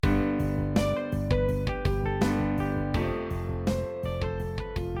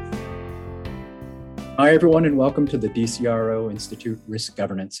Hi, everyone, and welcome to the DCRO Institute Risk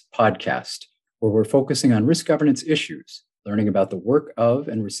Governance podcast, where we're focusing on risk governance issues, learning about the work of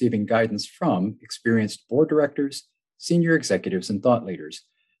and receiving guidance from experienced board directors, senior executives, and thought leaders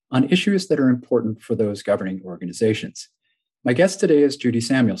on issues that are important for those governing organizations. My guest today is Judy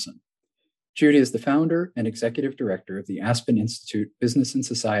Samuelson. Judy is the founder and executive director of the Aspen Institute Business and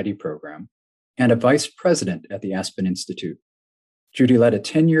Society program and a vice president at the Aspen Institute. Judy led a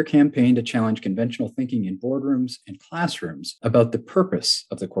 10-year campaign to challenge conventional thinking in boardrooms and classrooms about the purpose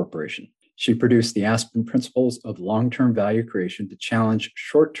of the corporation. She produced the Aspen Principles of Long-Term Value Creation to challenge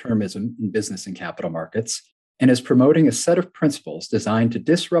short-termism in business and capital markets, and is promoting a set of principles designed to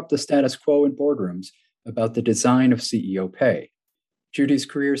disrupt the status quo in boardrooms about the design of CEO pay. Judy's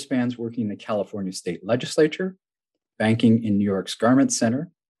career spans working in the California State Legislature, banking in New York's Garment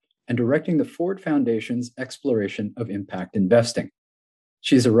Center, and directing the Ford Foundation's exploration of impact investing.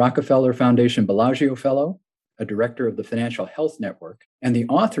 She's a Rockefeller Foundation Bellagio Fellow, a director of the Financial Health Network, and the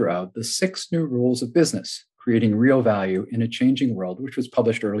author of The 6 New Rules of Business, Creating Real Value in a Changing World, which was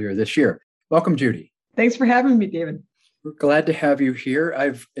published earlier this year. Welcome, Judy. Thanks for having me, David. We're glad to have you here.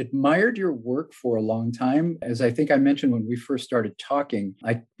 I've admired your work for a long time. As I think I mentioned when we first started talking,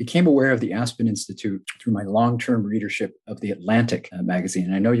 I became aware of the Aspen Institute through my long-term readership of The Atlantic magazine.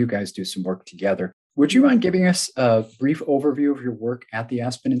 And I know you guys do some work together. Would you mind giving us a brief overview of your work at the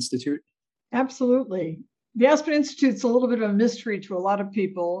Aspen Institute? Absolutely. The Aspen Institute's a little bit of a mystery to a lot of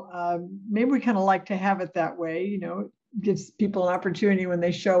people. Maybe we kind of like to have it that way. You know, it gives people an opportunity when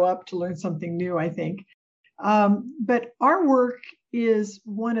they show up to learn something new, I think. But our work is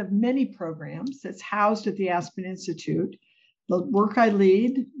one of many programs that's housed at the Aspen Institute. The work I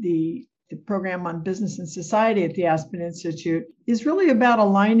lead, the program on business and society at the Aspen Institute, is really about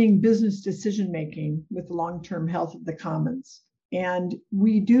aligning business decision-making with the long-term health of the commons. And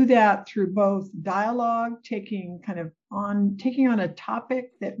we do that through both dialogue, taking on a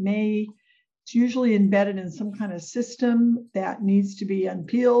topic that it's usually embedded in some kind of system that needs to be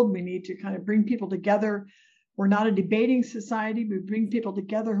unpeeled. We need to kind of bring people together. We're not a debating society. We bring people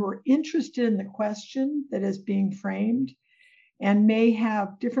together who are interested in the question that is being framed and may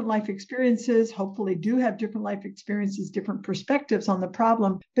have different life experiences, hopefully do have different life experiences, different perspectives on the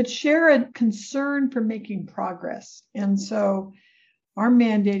problem, but share a concern for making progress. And so our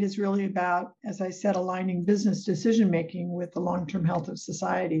mandate is really about, as I said, aligning business decision-making with the long-term health of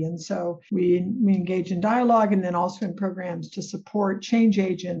society. And so we engage in dialogue and then also in programs to support change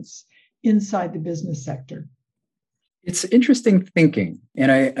agents inside the business sector. It's interesting thinking,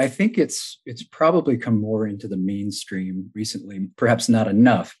 and I think it's probably come more into the mainstream recently, perhaps not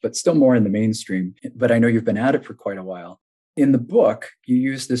enough, but still more in the mainstream. But I know you've been at it for quite a while. In the book, you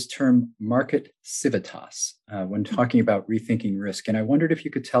use this term market civitas when talking about rethinking risk. And I wondered if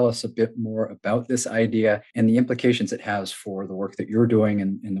you could tell us a bit more about this idea and the implications it has for the work that you're doing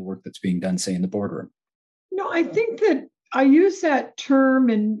and the work that's being done, say, in the boardroom. No, I think that I use that term,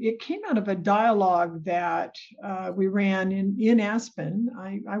 and it came out of a dialogue that we ran in Aspen.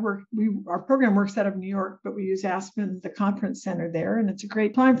 Our program works out of New York, but we use Aspen, the conference center there, and it's a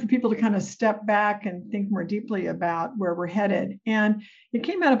great time for people to kind of step back and think more deeply about where we're headed. And it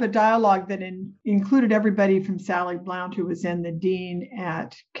came out of a dialogue that included everybody from Sally Blount, who was then the dean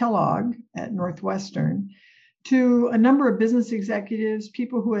at Kellogg at Northwestern, to a number of business executives,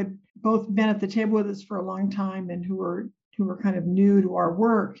 people who had both been at the table with us for a long time and who were kind of new to our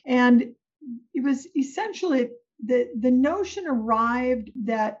work. And it was essentially the notion arrived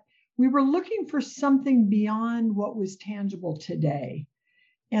that we were looking for something beyond what was tangible today,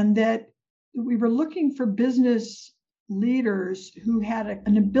 and that we were looking for business leaders who had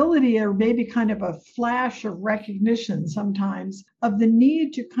an ability or maybe kind of a flash of recognition sometimes of the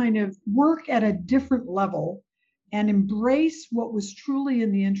need to kind of work at a different level and embrace what was truly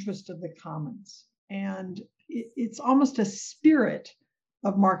in the interest of the commons. And it's almost a spirit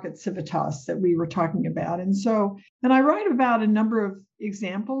of market civitas that we were talking about. And I write about a number of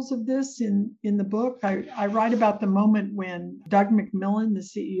examples of this in the book. I write about the moment when Doug McMillon, the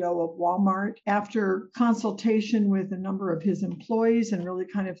CEO of Walmart, after consultation with a number of his employees and really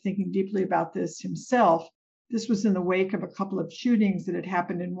kind of thinking deeply about this himself, this was in the wake of a couple of shootings that had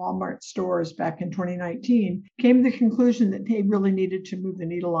happened in Walmart stores back in 2019, came to the conclusion that they really needed to move the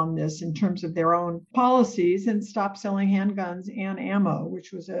needle on this in terms of their own policies and stop selling handguns and ammo,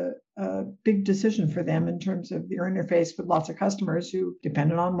 which was a big decision for them in terms of their interface with lots of customers who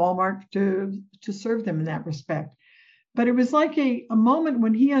depended on Walmart to serve them in that respect. But it was like a moment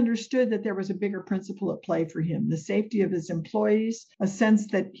when he understood that there was a bigger principle at play for him, the safety of his employees, a sense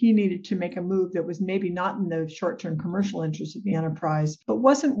that he needed to make a move that was maybe not in the short-term commercial interest of the enterprise, but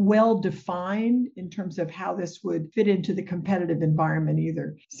wasn't well defined in terms of how this would fit into the competitive environment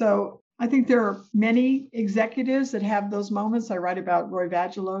either. So I think there are many executives that have those moments. I write about Roy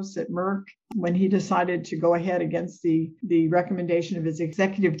Vagelos at Merck when he decided to go ahead against the recommendation of his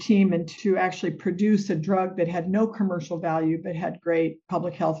executive team and to actually produce a drug that had no commercial value but had great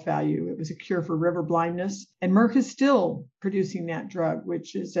public health value. It was a cure for river blindness. And Merck is still producing that drug,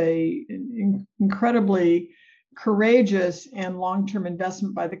 which is an incredibly courageous and long-term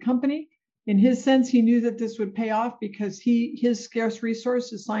investment by the company. In his sense, he knew that this would pay off because his scarce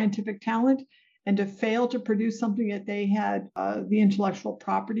resource is scientific talent, and to fail to produce something that they had the intellectual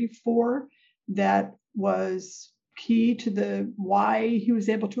property for that was key to the why he was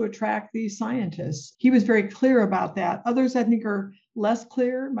able to attract these scientists. He was very clear about that. Others, I think, are less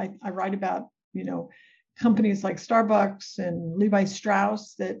clear. I write about, companies like Starbucks and Levi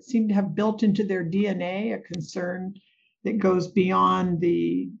Strauss that seem to have built into their DNA a concern that goes beyond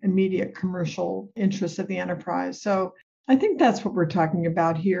the immediate commercial interests of the enterprise. So I think that's what we're talking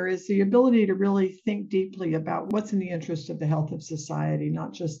about here, is the ability to really think deeply about what's in the interest of the health of society,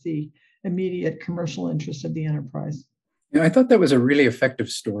 not just the immediate commercial interest of the enterprise. I thought that was a really effective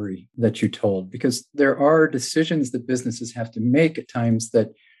story that you told, because there are decisions that businesses have to make at times that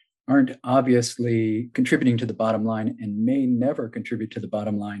aren't obviously contributing to the bottom line and may never contribute to the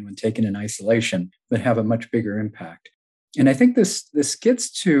bottom line when taken in isolation, but have a much bigger impact. And I think this gets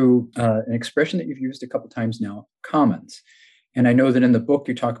to an expression that you've used a couple of times now, commons. And I know that in the book,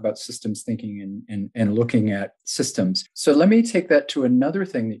 you talk about systems thinking and looking at systems. So let me take that to another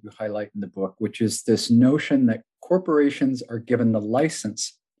thing that you highlight in the book, which is this notion that corporations are given the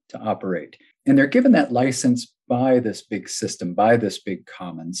license to operate. And they're given that license by this big system, by this big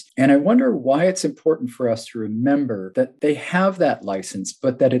commons. And I wonder why it's important for us to remember that they have that license,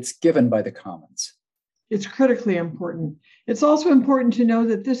 but that it's given by the commons. It's critically important. It's also important to know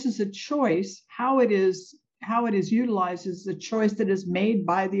that this is a choice. How it is utilized is the choice that is made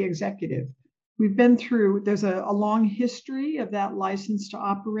by the executive. We've been through, there's a long history of that license to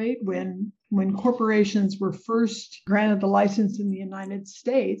operate. When corporations were first granted the license in the United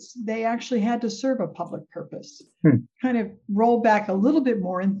States, they actually had to serve a public purpose. Kind of roll back a little bit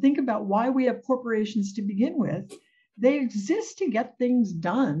more and think about why we have corporations to begin with. They exist to get things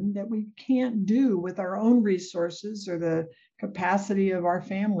done that we can't do with our own resources or the capacity of our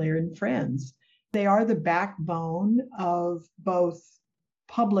family and friends. They are the backbone of both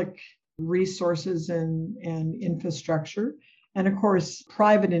public resources and infrastructure, and of course,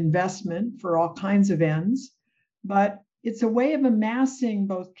 private investment for all kinds of ends. But it's a way of amassing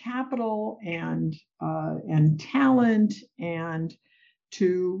both capital and talent, and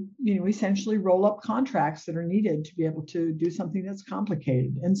to essentially roll up contracts that are needed to be able to do something that's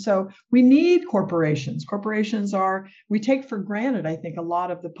complicated. And so we need corporations. We take for granted, I think, a lot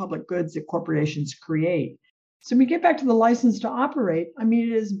of the public goods that corporations create. So when we get back to the license to operate, it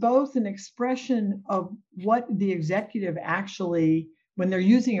is both an expression of what the executive actually, when they're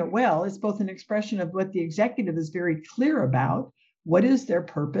using it well, it's both an expression of what the executive is very clear about. What is their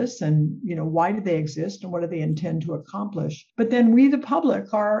purpose, and why do they exist, and what do they intend to accomplish? But then we, the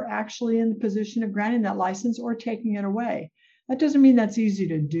public, are actually in the position of granting that license or taking it away. That doesn't mean that's easy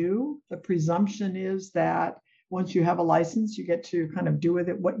to do. The presumption is that once you have a license, you get to kind of do with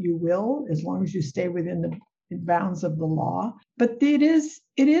it what you will, as long as you stay within the bounds of the law. But it is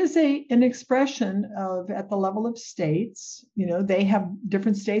an expression of, at the level of states,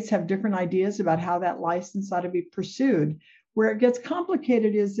 different states have different ideas about how that license ought to be pursued. Where it gets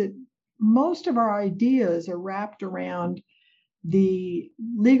complicated is that most of our ideas are wrapped around the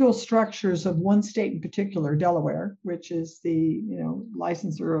legal structures of one state in particular, Delaware, which is the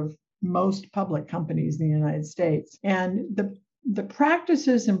licensor of most public companies in the United States. And the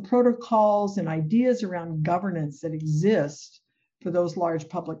practices and protocols and ideas around governance that exist for those large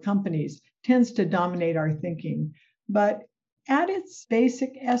public companies tends to dominate our thinking. But at its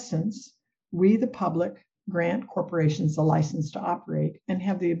basic essence, we, the public, grant corporations the license to operate and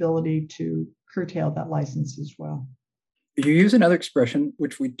have the ability to curtail that license as well. You use another expression,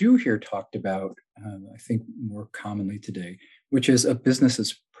 which we do hear talked about, I think more commonly today, which is a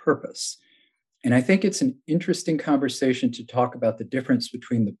business's purpose. And I think it's an interesting conversation to talk about the difference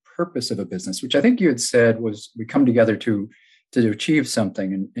between the purpose of a business, which I think you had said was we come together to achieve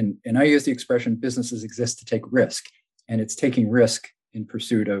something. And I use the expression businesses exist to take risk, and it's taking risk in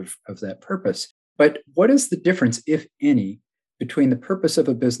pursuit of that purpose. But what is the difference, if any, between the purpose of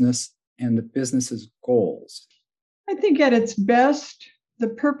a business and the business's goals? I think at its best, the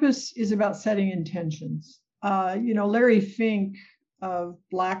purpose is about setting intentions. Larry Fink of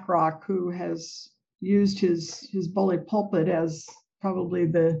BlackRock, who has used his bully pulpit as probably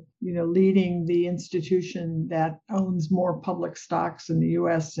the leading the institution that owns more public stocks in the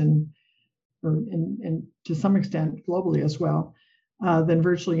U.S. and to some extent globally as well than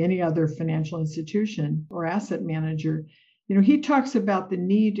virtually any other financial institution or asset manager. He talks about the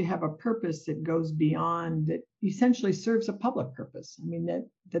need to have a purpose that goes beyond, that essentially serves a public purpose. I mean,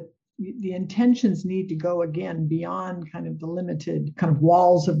 that the intentions need to go again beyond kind of the limited kind of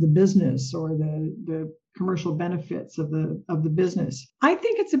walls of the business or the commercial benefits of the business. I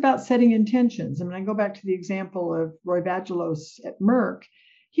think it's about setting intentions. I mean, I go back to the example of Roy Vagelos at Merck.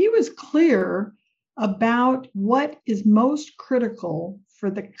 He was clear about what is most critical for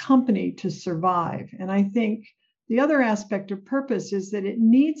the company to survive. And I think the other aspect of purpose is that it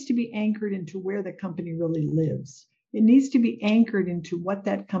needs to be anchored into where the company really lives. It needs to be anchored into what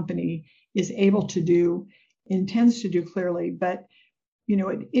that company is able to do, intends to do clearly, but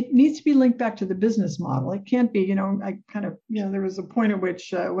it needs to be linked back to the business model. It can't be, there was a point at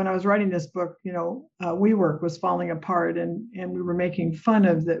which when I was writing this book, WeWork was falling apart and we were making fun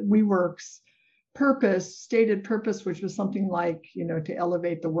of the WeWork's stated purpose, which was something like, to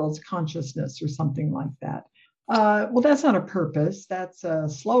elevate the world's consciousness or something like that. Well, that's not a purpose, that's a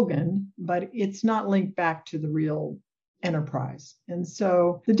slogan, but it's not linked back to the real enterprise. And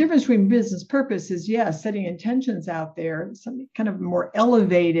so the difference between business purpose is, yes, setting intentions out there, some kind of more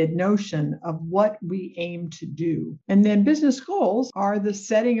elevated notion of what we aim to do. And then business goals are the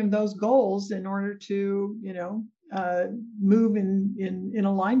setting of those goals in order to, move in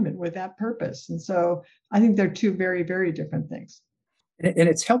alignment with that purpose. And so I think they're two very, very different things. And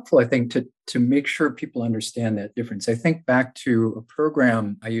it's helpful, I think, to make sure people understand that difference. I think back to a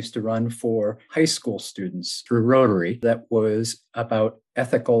program I used to run for high school students through Rotary that was about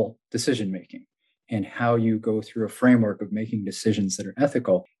ethical decision-making and how you go through a framework of making decisions that are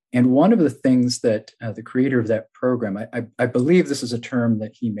ethical. And one of the things that the creator of that program, I believe this is a term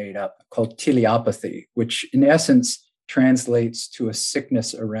that he made up called teleopathy, which in essence translates to a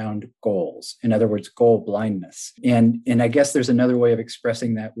sickness around goals. In other words, goal blindness. And I guess there's another way of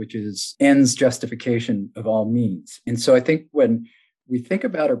expressing that, which is ends justification of all means. And so I think when we think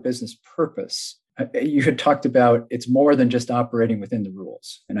about our business purpose, you had talked about it's more than just operating within the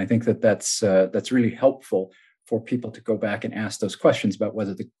rules. And I think that's really helpful for people to go back and ask those questions about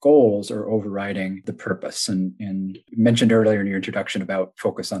whether the goals are overriding the purpose. And you mentioned earlier in your introduction about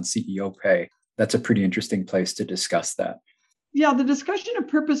focus on CEO pay. That's a pretty interesting place to discuss that. Yeah, the discussion of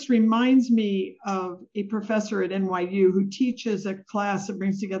purpose reminds me of a professor at NYU who teaches a class that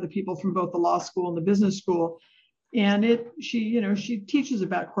brings together people from both the law school and the business school. And she teaches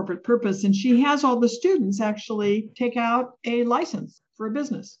about corporate purpose, and she has all the students actually take out a license for a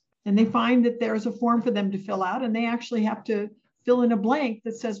business. And they find that there's a form for them to fill out, and they actually have to fill in a blank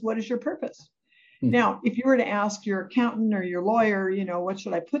that says, what is your purpose? Now, if you were to ask your accountant or your lawyer, what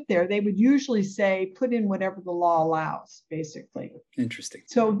should I put there? They would usually say, put in whatever the law allows, basically. Interesting.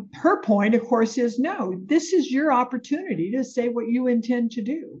 So her point, of course, is no, this is your opportunity to say what you intend to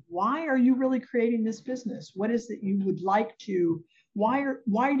do. Why are you really creating this business? What is it you would like to,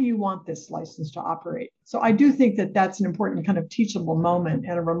 why do you want this license to operate? So I do think that that's an important kind of teachable moment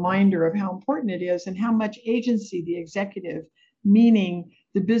and a reminder of how important it is and how much agency the executive, meaning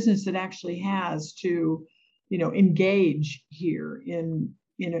the business that actually has to, engage here in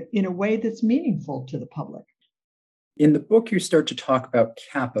a way that's meaningful to the public. In the book, you start to talk about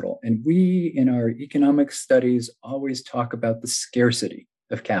capital, and we in our economic studies always talk about the scarcity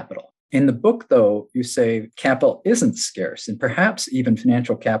of capital. In the book, though, you say capital isn't scarce, and perhaps even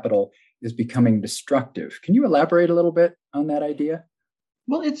financial capital is becoming destructive. Can you elaborate a little bit on that idea?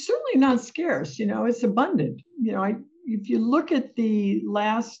 Well, it's certainly not scarce. It's abundant. If you look at the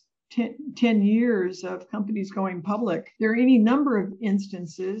last 10 years of companies going public, there are any number of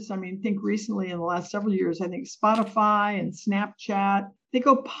instances. I mean, think recently in the last several years, I think Spotify and Snapchat, they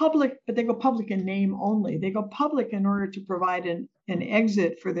go public, but they go public in name only. They go public in order to provide an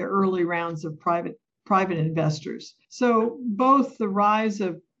exit for their early rounds of private investors. So both the rise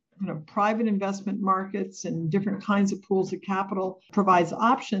of private investment markets and different kinds of pools of capital provides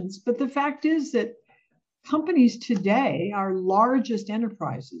options. But the fact is that companies today, our largest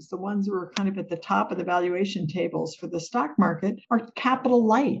enterprises, the ones who are kind of at the top of the valuation tables for the stock market, are capital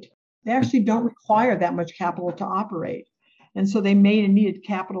light. They actually don't require that much capital to operate. And so they may have needed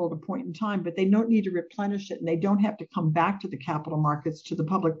capital at a point in time, but they don't need to replenish it, and they don't have to come back to the capital markets, to the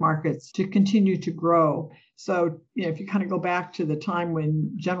public markets, to continue to grow. So, if you kind of go back to the time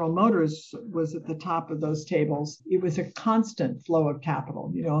when General Motors was at the top of those tables, it was a constant flow of capital,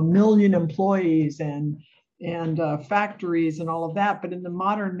 1 million employees and factories and all of that. But in the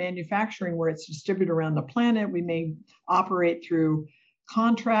modern manufacturing, where it's distributed around the planet, we may operate through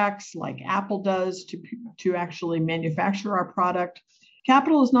contracts like Apple does to actually manufacture our product.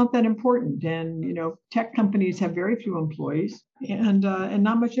 Capital is not that important, and tech companies have very few employees and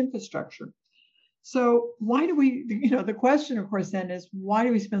not much infrastructure. So why do we? The question, of course, then is why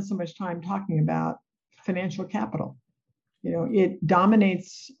do we spend so much time talking about financial capital? It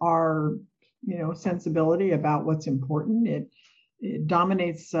dominates our sensibility about what's important. It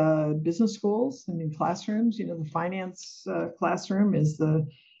dominates business schools. Classrooms. The finance classroom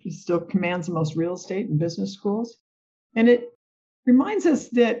still commands the most real estate in business schools, and it reminds us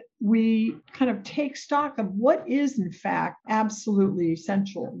that we kind of take stock of what is in fact absolutely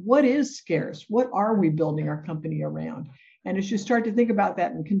essential, what is scarce, what are we building our company around. And as you start to think about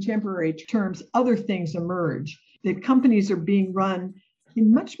that in contemporary terms, other things emerge. That companies are being run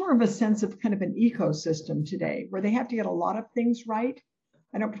in much more of a sense of kind of an ecosystem today, where they have to get a lot of things right.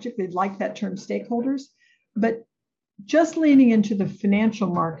 I don't particularly like that term stakeholders, but just leaning into the financial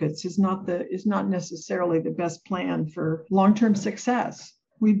markets is not necessarily the best plan for long-term success.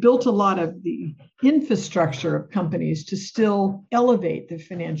 We built a lot of the infrastructure of companies to still elevate the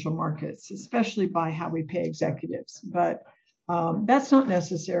financial markets, especially by how we pay executives. But that's not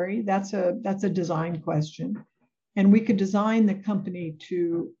necessary. That's a design question. And we could design the company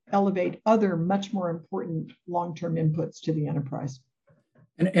to elevate other much more important long-term inputs to the enterprise.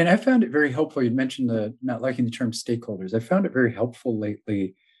 And I found it very helpful. You mentioned not liking the term stakeholders. I found it very helpful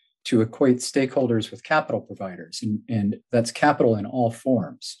lately to equate stakeholders with capital providers. And that's capital in all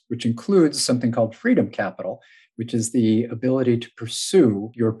forms, which includes something called freedom capital, which is the ability to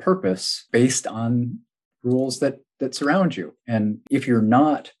pursue your purpose based on rules that surround you. And if you're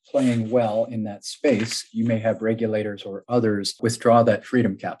not playing well in that space, you may have regulators or others withdraw that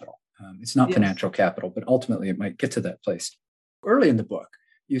freedom capital. It's not financial capital, but ultimately it might get to that place. Early in the book,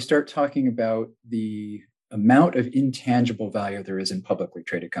 you start talking about the amount of intangible value there is in publicly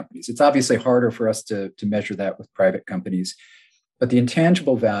traded companies. It's obviously harder for us to measure that with private companies, but the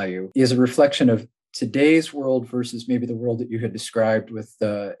intangible value is a reflection of today's world versus maybe the world that you had described with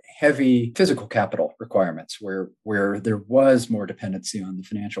the heavy physical capital requirements, where there was more dependency on the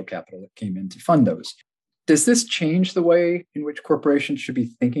financial capital that came in to fund those. Does this change the way in which corporations should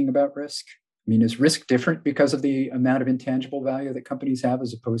be thinking about risk? Is risk different because of the amount of intangible value that companies have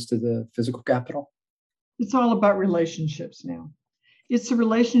as opposed to the physical capital? It's all about relationships now. It's the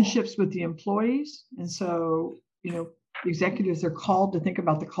relationships with the employees. And so, executives are called to think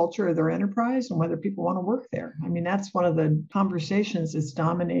about the culture of their enterprise and whether people want to work there. That's one of the conversations that's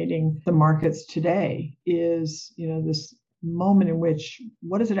dominating the markets today is, this moment in which,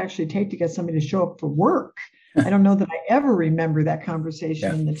 what does it actually take to get somebody to show up for work? I don't know that I ever remember that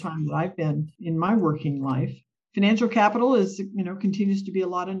conversation in the time that I've been in my working life. Financial capital continues to be a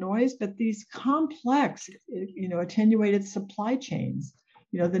lot of noise, but these complex, attenuated supply chains,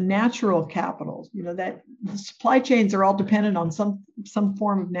 the natural capitals, that the supply chains are all dependent on some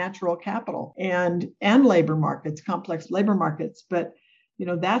form of natural capital and labor markets, complex labor markets, but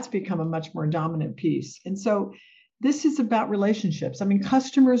that's become a much more dominant piece. And so this is about relationships.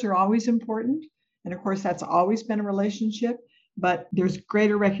 Customers are always important. And of course, that's always been a relationship, but there's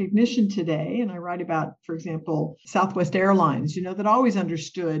greater recognition today. And I write about, for example, Southwest Airlines, that always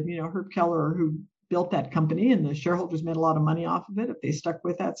understood, Herb Keller, who built that company, and the shareholders made a lot of money off of it if they stuck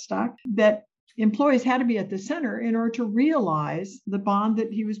with that stock, that employees had to be at the center in order to realize the bond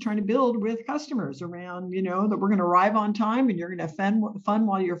that he was trying to build with customers around, that we're going to arrive on time and you're going to have fun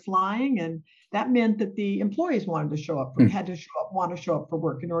while you're flying. And that meant that the employees wanted to show up, want to show up for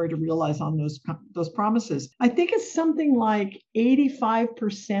work in order to realize on those promises. I think it's something like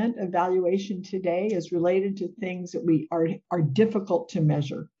 85% of valuation today is related to things that are difficult to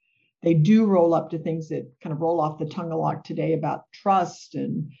measure. They do roll up to things that kind of roll off the tongue a lot today about trust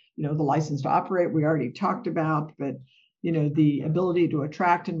and, the license to operate we already talked about, but, the ability to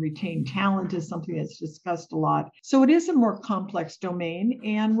attract and retain talent is something that's discussed a lot. So it is a more complex domain,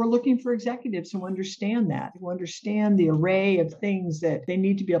 and we're looking for executives who understand that, who understand the array of things that they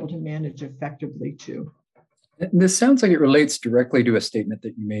need to be able to manage effectively too. This sounds like it relates directly to a statement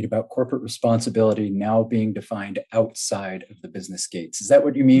that you made about corporate responsibility now being defined outside of the business gates. Is that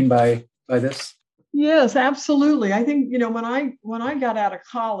what you mean by this? Yes, absolutely. I think, when I got out of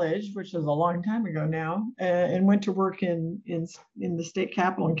college, which is a long time ago now, and went to work in the state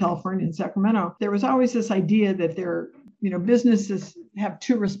capital in California, in Sacramento, there was always this idea that businesses have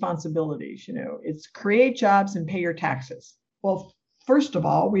two responsibilities. It's create jobs and pay your taxes. Well, first of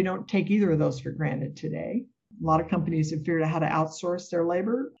all, we don't take either of those for granted today. A lot of companies have figured out how to outsource their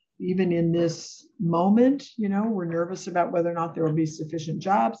labor. Even in this moment, we're nervous about whether or not there will be sufficient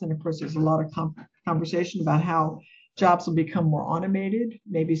jobs. And of course, there's a lot of conversation about how jobs will become more automated,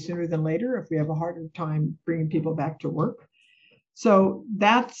 maybe sooner than later, if we have a harder time bringing people back to work. So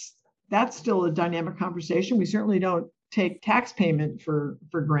that's still a dynamic conversation. We certainly don't take tax payment for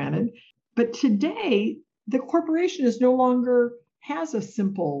granted. But today, the corporation is no longer has a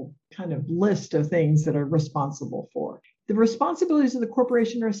simple kind of list of things that are responsible for. The responsibilities of the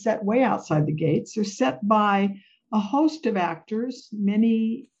corporation are set way outside the gates. They're set by a host of actors,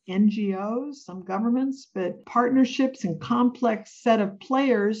 many NGOs, some governments, but partnerships and complex set of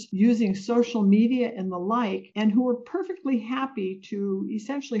players using social media and the like, and who are perfectly happy to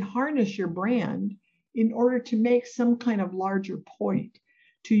essentially harness your brand in order to make some kind of larger point,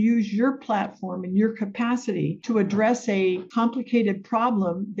 to use your platform and your capacity to address a complicated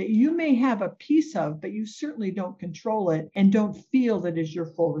problem that you may have a piece of, but you certainly don't control it and don't feel that is your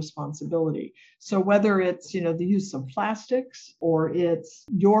full responsibility. So whether it's, the use of plastics or it's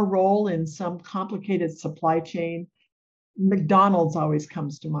your role in some complicated supply chain, McDonald's always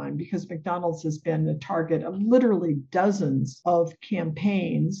comes to mind because McDonald's has been the target of literally dozens of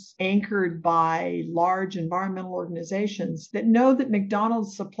campaigns anchored by large environmental organizations that know that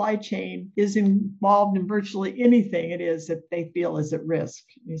McDonald's supply chain is involved in virtually anything it is that they feel is at risk.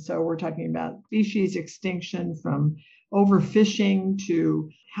 And so we're talking about species extinction, from overfishing to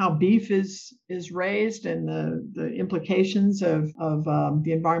how beef is raised and the implications of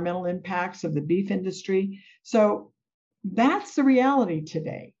the environmental impacts of the beef industry. So that's the reality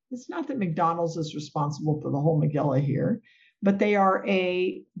today. It's not that McDonald's is responsible for the whole Megillah here, but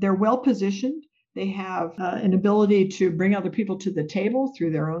they're well positioned. They have an ability to bring other people to the table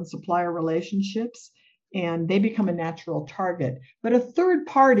through their own supplier relationships, and they become a natural target. But a third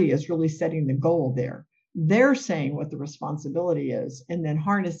party is really setting the goal there. They're saying what the responsibility is, and then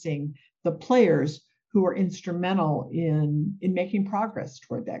harnessing the players who are instrumental in making progress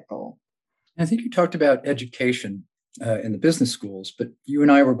toward that goal. I think you talked about education in the business schools, but you and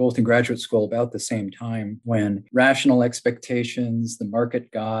I were both in graduate school about the same time when rational expectations, the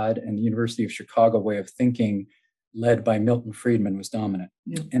market god, and the University of Chicago way of thinking, led by Milton Friedman, was dominant.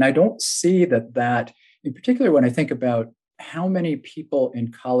 Yeah. And I don't see that, in particular, when I think about how many people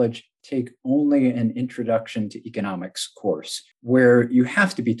in college take only an introduction to economics course, where you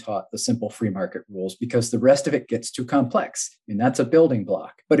have to be taught the simple free market rules because the rest of it gets too complex. And that's a building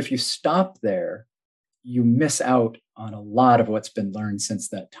block. But if you stop there, you miss out on a lot of what's been learned since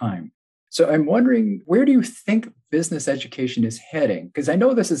that time. So I'm wondering, where do you think business education is heading? Because I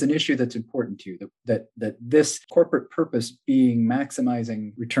know this is an issue that's important to you, that this corporate purpose being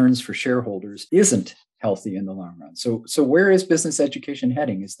maximizing returns for shareholders isn't healthy in the long run. So where is business education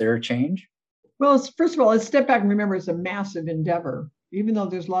heading? Is there a change? Well, first of all, let's step back and remember it's a massive endeavor. Even though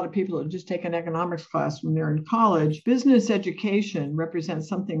there's a lot of people that just take an economics class when they're in college, business education represents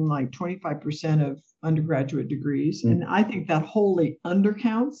something like 25% of undergraduate degrees. Mm-hmm. And I think that wholly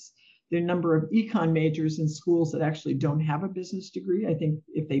undercounts the number of econ majors in schools that actually don't have a business degree. I think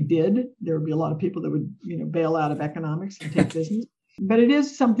if they did, there would be a lot of people that would, bail out of economics and take business. But it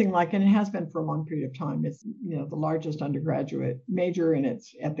is something like, and it has been for a long period of time, it's, the largest undergraduate major, and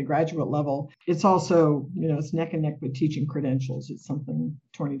it's at the graduate level. It's also, it's neck and neck with teaching credentials. It's something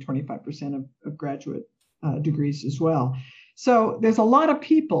 25% of graduate degrees as well. So there's a lot of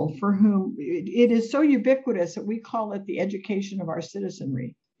people for whom it is so ubiquitous that we call it the education of our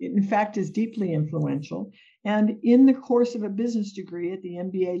citizenry. It, in fact, is deeply influential. And in the course of a business degree at the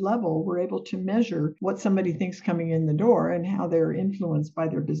MBA level, we're able to measure what somebody thinks coming in the door and how they're influenced by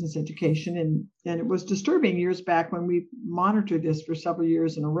their business education. And it was disturbing years back when we monitored this for several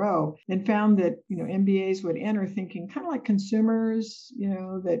years in a row and found that, MBAs would enter thinking kind of like consumers,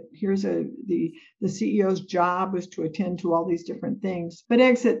 that here's the CEO's job was to attend to all these different things, but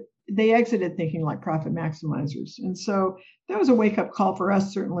they exited thinking like profit maximizers. And so that was a wake-up call for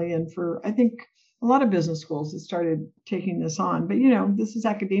us, certainly, and for, I think, a lot of business schools that started taking this on. But, this is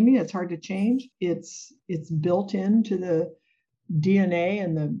academia. It's hard to change. It's built into the DNA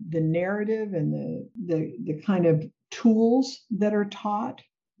and the narrative and the kind of tools that are taught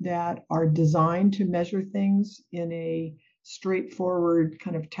that are designed to measure things in a straightforward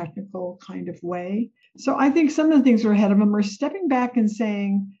kind of technical kind of way. So I think some of the things are ahead of them are stepping back and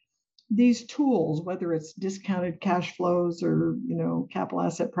saying, these tools, whether it's discounted cash flows or, capital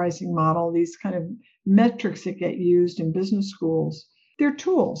asset pricing model, these kind of metrics that get used in business schools, they're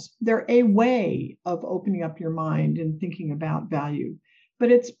tools. They're a way of opening up your mind and thinking about value.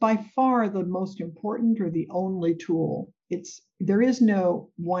 But it's by far the most important or the only tool. There is no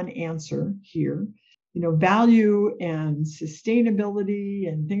one answer here. Value and sustainability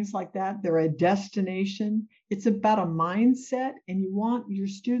and things like that, they're a destination. It's about a mindset, and you want your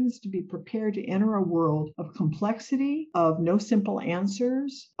students to be prepared to enter a world of complexity, of no simple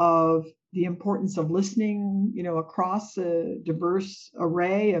answers, of the importance of listening, across a diverse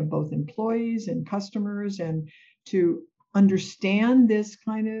array of both employees and customers, and to understand this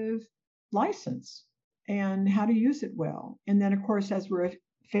kind of license and how to use it well. And then, of course, as we're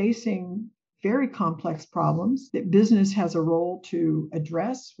facing very complex problems that business has a role to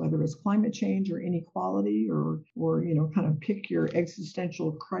address, whether it's climate change or inequality or kind of pick your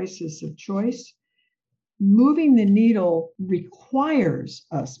existential crisis of choice. Moving the needle requires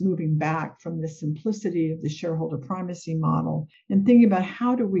us moving back from the simplicity of the shareholder primacy model and thinking about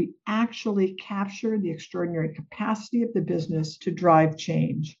how do we actually capture the extraordinary capacity of the business to drive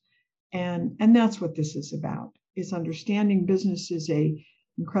change. And that's what this is about, is understanding business is a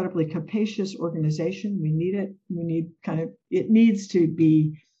incredibly capacious organization. We need it. It needs to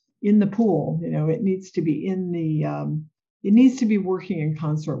be in the pool. It needs to be it needs to be working in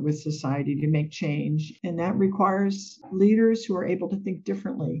concert with society to make change. And that requires leaders who are able to think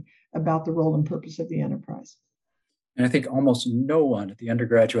differently about the role and purpose of the enterprise. And I think almost no one at the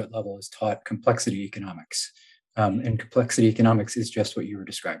undergraduate level is taught complexity economics. And complexity economics is just what you were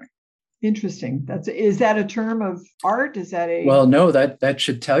describing. Interesting. Is that a term of art? Is that a... Well, no, that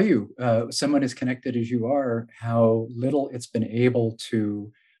should tell you, someone as connected as you are, how little it's been able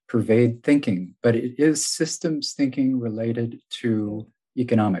to pervade thinking. But it is systems thinking related to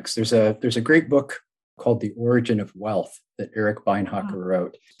economics. There's a great book called The Origin of Wealth that Eric Beinhocker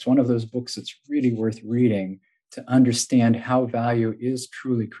wrote. It's one of those books that's really worth reading to understand how value is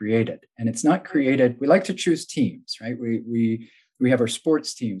truly created. And it's not created, we like to choose teams, right? We have our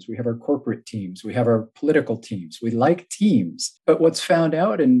sports teams, we have our corporate teams, we have our political teams. We like teams. But what's found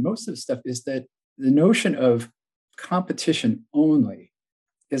out in most of the stuff is that the notion of competition only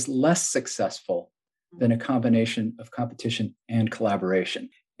is less successful than a combination of competition and collaboration.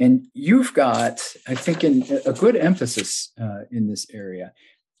 And you've got, I think, a good emphasis in this area.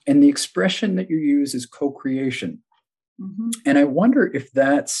 And the expression that you use is co-creation. Mm-hmm. And I wonder if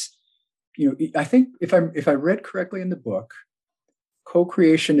that's, I think if I read correctly in the book,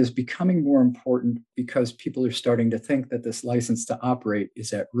 co-creation is becoming more important because people are starting to think that this license to operate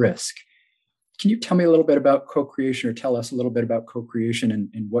is at risk. Can you tell me a little bit about co-creation, or tell us a little bit about co-creation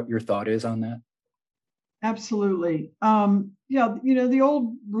and what your thought is on that? Absolutely. The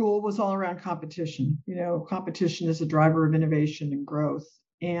old rule was all around competition. Competition is a driver of innovation and growth.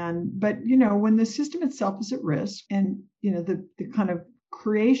 But when the system itself is at risk, and the kind of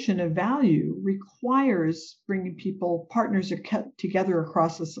creation of value requires bringing partners are kept together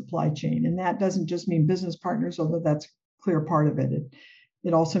across the supply chain. And that doesn't just mean business partners, although that's a clear part of it.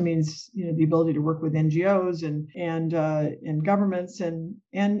 It also means, the ability to work with NGOs and governments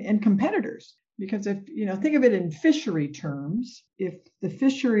and competitors. Because if, think of it in fishery terms, if the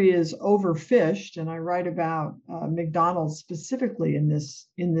fishery is overfished, and I write about McDonald's specifically in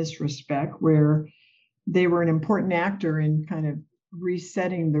this respect, where they were an important actor in kind of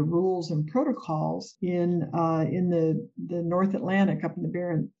resetting the rules and protocols in the North Atlantic, up in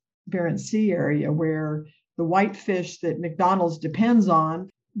the Barents Sea area, where the whitefish that McDonald's depends on,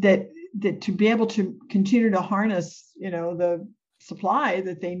 that to be able to continue to harness, the supply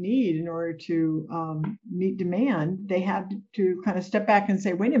that they need in order to meet demand, they had to kind of step back and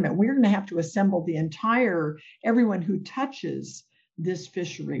say, wait a minute, we're going to have to assemble everyone who touches this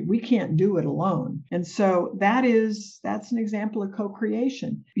fishery. We can't do it alone. And so that's an example of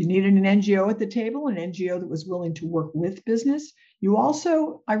co-creation. You needed an NGO at the table, an NGO that was willing to work with business. You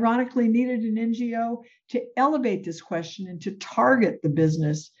also, ironically, needed an NGO to elevate this question and to target the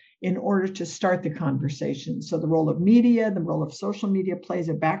business in order to start the conversation. So the role of media, the role of social media plays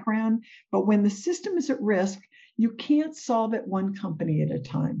a background. But when the system is at risk, you can't solve it one company at a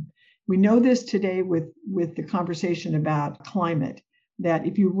time. We know this today with the conversation about climate, that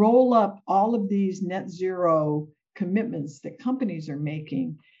if you roll up all of these net zero commitments that companies are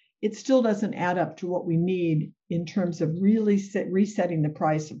making, it still doesn't add up to what we need in terms of really resetting the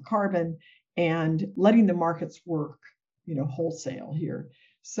price of carbon and letting the markets work, wholesale here.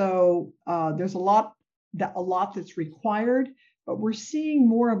 So there's a lot that's required, but we're seeing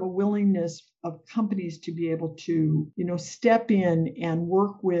more of a willingness of companies to be able to, step in and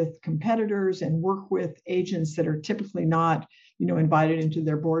work with competitors and work with agents that are typically not, invited into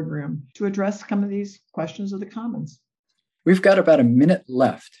their boardroom to address some of these questions of the commons. We've got about a minute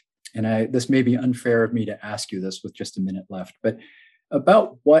left, and this may be unfair of me to ask you this with just a minute left, but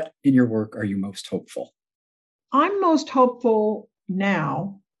about what in your work are you most hopeful? I'm most hopeful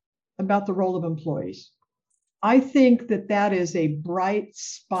now about the role of employees. I think that is a bright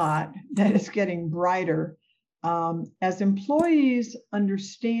spot that is getting brighter as employees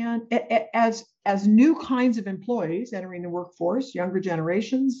understand, as new kinds of employees entering the workforce, younger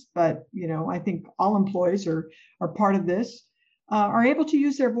generations, but I think all employees are part of this, are able to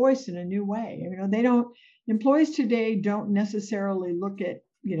use their voice in a new way. Employees today don't necessarily look at,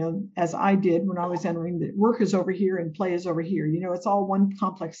 as I did when I was entering, that work is over here and play is over here. It's all one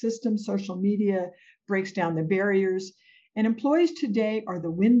complex system. Social media breaks down the barriers. And employees today are the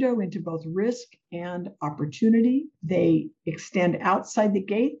window into both risk and opportunity. They extend outside the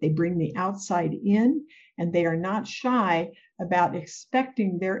gate, they bring the outside in, and they are not shy about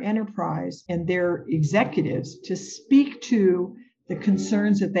expecting their enterprise and their executives to speak to the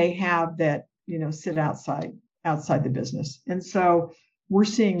concerns that they have that, sit outside the business. And so we're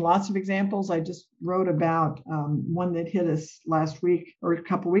seeing lots of examples. I just wrote about one that hit us last week or a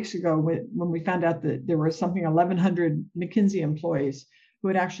couple of weeks ago when we found out that there were something 1,100 McKinsey employees who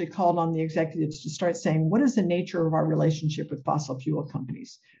had actually called on the executives to start saying, what is the nature of our relationship with fossil fuel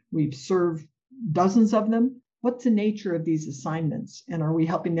companies? We've served dozens of them. What's the nature of these assignments? And are we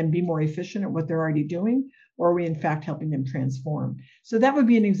helping them be more efficient at what they're already doing? Or are we in fact helping them transform? So that would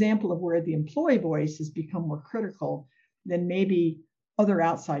be an example of where the employee voice has become more critical than maybe other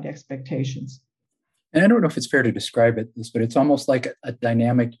outside expectations. And I don't know if it's fair to describe this, but it's almost like a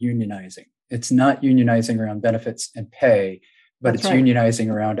dynamic unionizing. It's not unionizing around benefits and pay, but it's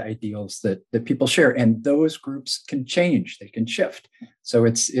unionizing around ideals that people share. And those groups can change, they can shift. So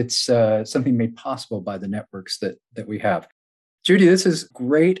it's something made possible by the networks that we have. Judy, this is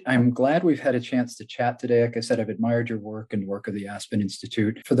great. I'm glad we've had a chance to chat today. Like I said, I've admired your work and work of the Aspen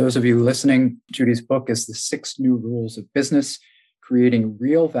Institute. For those of you listening, Judy's book is The 6 New Rules of Business: Creating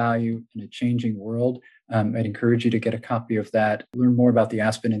Real Value in a Changing World. I'd encourage you to get a copy of that. Learn more about the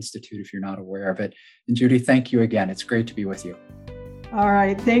Aspen Institute if you're not aware of it. And Judy, thank you again. It's great to be with you. All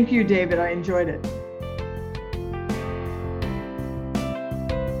right. Thank you, David. I enjoyed it.